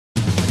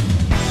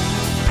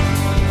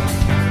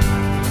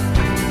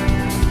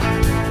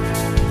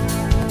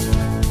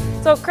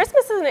So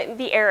Christmas in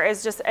the Air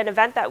is just an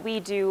event that we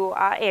do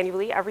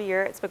annually every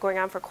year. It's been going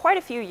on for quite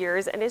a few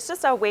years, and it's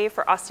just a way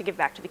for us to give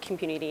back to the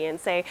community and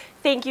say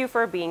thank you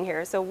for being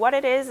here. So what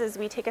it is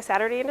we take a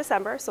Saturday in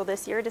December, so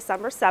this year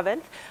December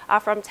 7th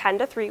from 10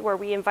 to 3, where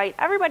we invite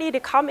everybody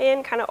to come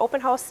in kind of open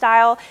house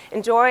style,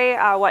 enjoy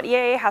what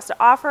EAA has to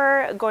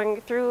offer,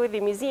 going through the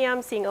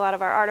museum, seeing a lot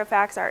of our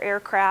artifacts, our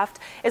aircraft,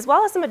 as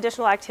well as some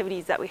additional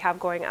activities that we have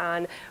going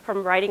on,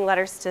 from writing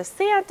letters to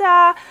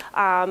Santa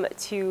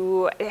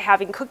to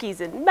having cookies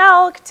and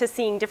milk, to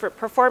seeing different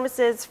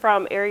performances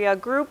from area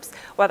groups,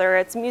 whether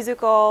it's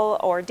musical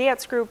or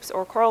dance groups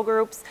or choral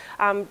groups,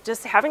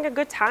 just having a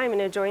good time and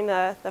enjoying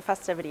the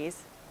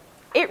festivities.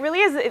 It really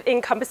is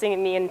encompassing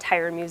in the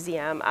entire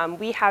museum.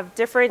 We have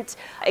different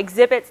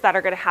exhibits that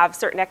are going to have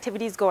certain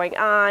activities going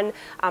on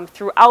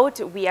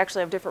throughout. We actually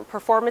have different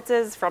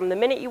performances from the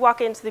minute you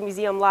walk into the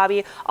museum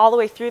lobby all the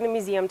way through the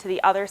museum to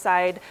the other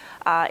side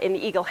in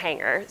the Eagle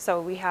Hangar. So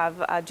we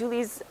have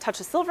Julie's Touch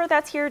of Silver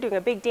that's here doing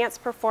a big dance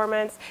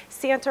performance.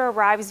 Santa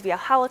arrives via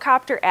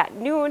helicopter at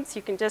noon, so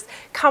you can just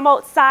come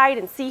outside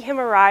and see him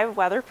arrive,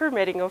 weather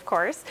permitting, of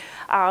course.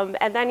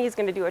 And then he's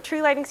going to do a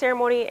tree lighting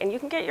ceremony, and you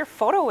can get your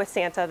photo with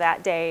Santa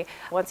that day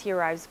once he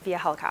arrives via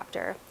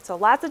helicopter. So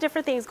lots of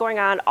different things going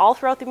on all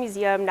throughout the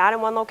museum, not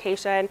in one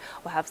location.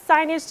 We'll have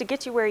signage to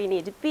get you where you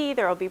need to be.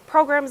 There will be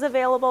programs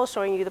available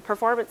showing you the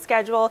performance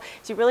schedule,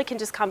 so you really can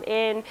just come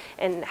in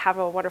and have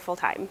a wonderful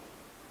time.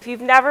 If you've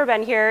never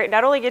been here,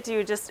 not only get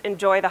to just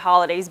enjoy the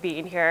holidays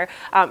being here,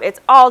 it's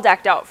all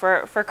decked out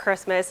for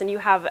Christmas, and you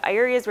have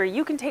areas where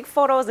you can take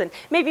photos, and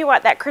maybe you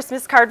want that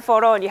Christmas card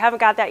photo and you haven't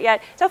got that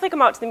yet, definitely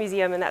come out to the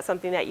museum, and that's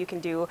something that you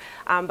can do.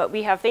 But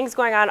we have things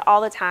going on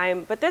all the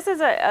time, but this is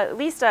at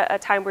least a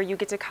time where you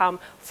get to come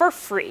for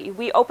free.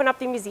 We open up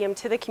the museum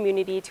to the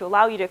community to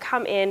allow you to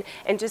come in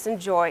and just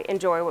enjoy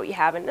what you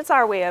have, and it's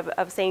our way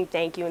of saying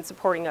thank you and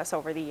supporting us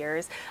over the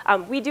years.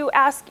 We do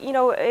ask,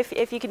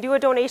 if you can do a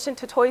donation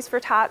to Toys for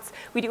Tots.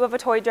 We do have a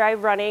toy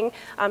drive running,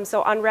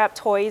 so unwrapped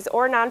toys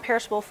or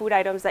non-perishable food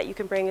items that you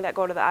can bring that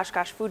go to the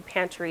Oshkosh Food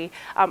Pantry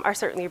are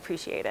certainly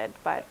appreciated,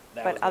 but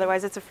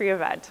otherwise it's a free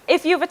event.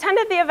 If you've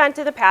attended the event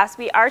in the past,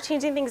 we are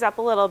changing things up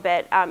a little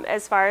bit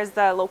as far as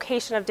the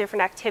location of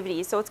different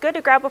activities, so it's good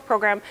to grab a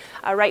program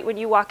right when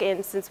you walk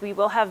in, since we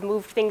will have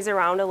moved things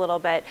around a little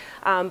bit.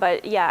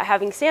 But yeah,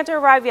 having Santa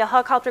arrive via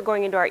helicopter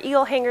going into our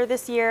Eagle Hangar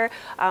this year,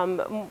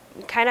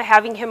 kind of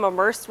having him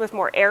immersed with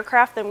more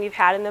aircraft than we've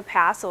had in the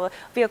past, so it'll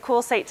be a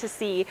cool sight to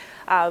see.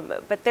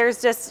 But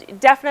there's just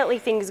definitely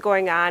things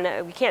going on.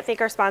 We can't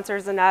thank our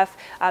sponsors enough.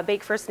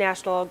 Bake First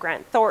National,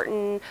 Grant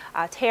Thornton,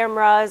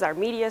 Tamra's, our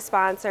media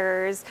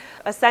sponsors.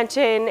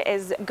 Ascension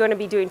is going to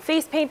be doing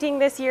face painting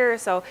this year,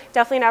 so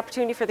definitely an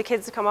opportunity for the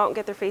kids to come out and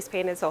get their face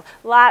painted. So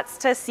lots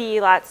to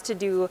see, lots to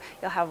do.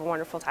 You'll have a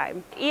wonderful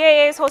time.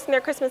 EAA is hosting their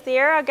Christmas in the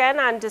Air again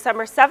on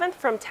December 7th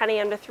from 10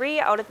 a.m. to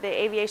 3 out at the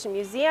Aviation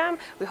Museum.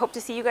 We hope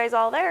to see you guys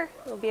all there.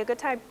 It'll be a good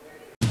time.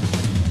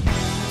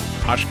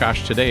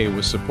 Oshkosh Today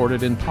was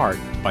supported in part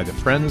by the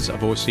Friends of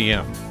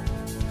OCM,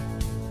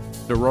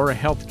 Aurora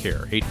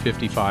Healthcare,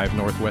 855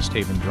 North West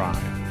Haven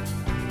Drive,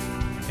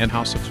 and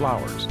House of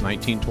Flowers,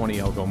 1920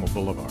 Algoma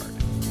Boulevard.